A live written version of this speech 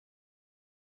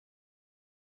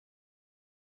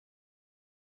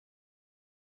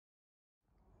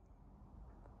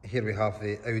Here we have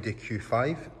the Audi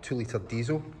Q5, 2 litre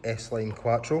diesel, S-Line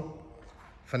Quattro,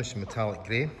 finished in metallic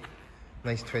grey,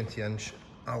 nice 20-inch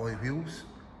alloy wheels,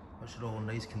 which are all in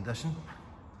nice condition.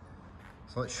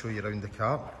 So let's show you around the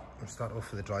car. We'll start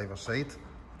off with the driver's side.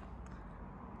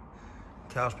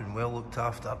 The car's been well looked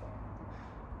after.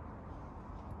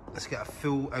 It's got a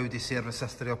full Audi service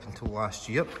history up until last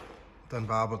year, done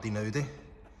by Aberdeen Audi.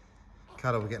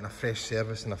 Car will be getting a fresh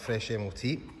service and a fresh MOT.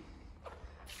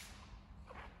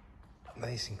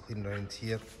 Nice and clean around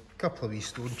here. A couple of wee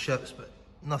stone chips, but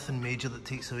nothing major that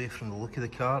takes away from the look of the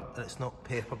car, and it's not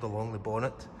peppered along the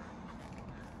bonnet,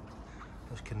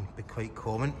 which can be quite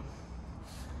common.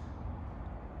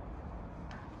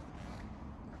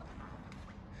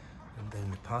 And down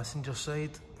the passenger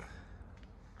side,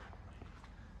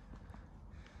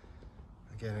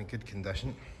 again in good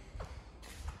condition.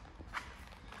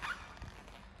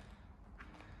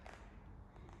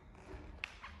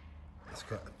 It's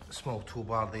got a small tow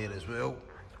bar there as well.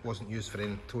 Wasn't used for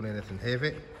towing anything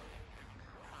heavy.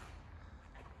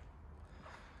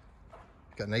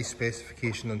 Got a nice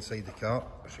specification inside the car,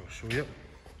 which I'll show you.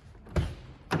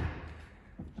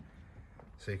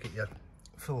 So you get your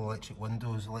full electric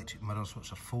windows, electric mirrors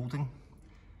which are folding,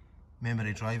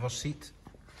 memory driver's seat,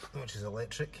 which is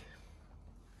electric.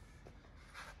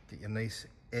 Get your nice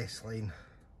S-Line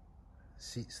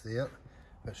seats there,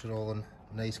 which are all in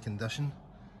nice condition.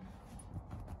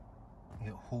 You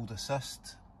get hold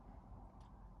assist,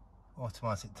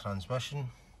 automatic transmission,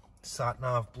 sat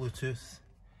nav, Bluetooth,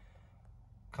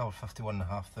 covered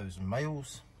 51,500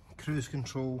 miles, cruise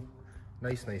control,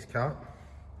 nice car.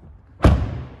 If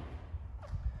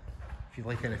you'd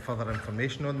like any further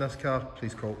information on this car,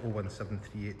 please call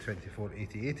 01738 24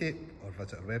 80 80 or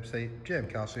visit our website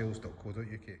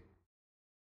gmcarsales.co.uk.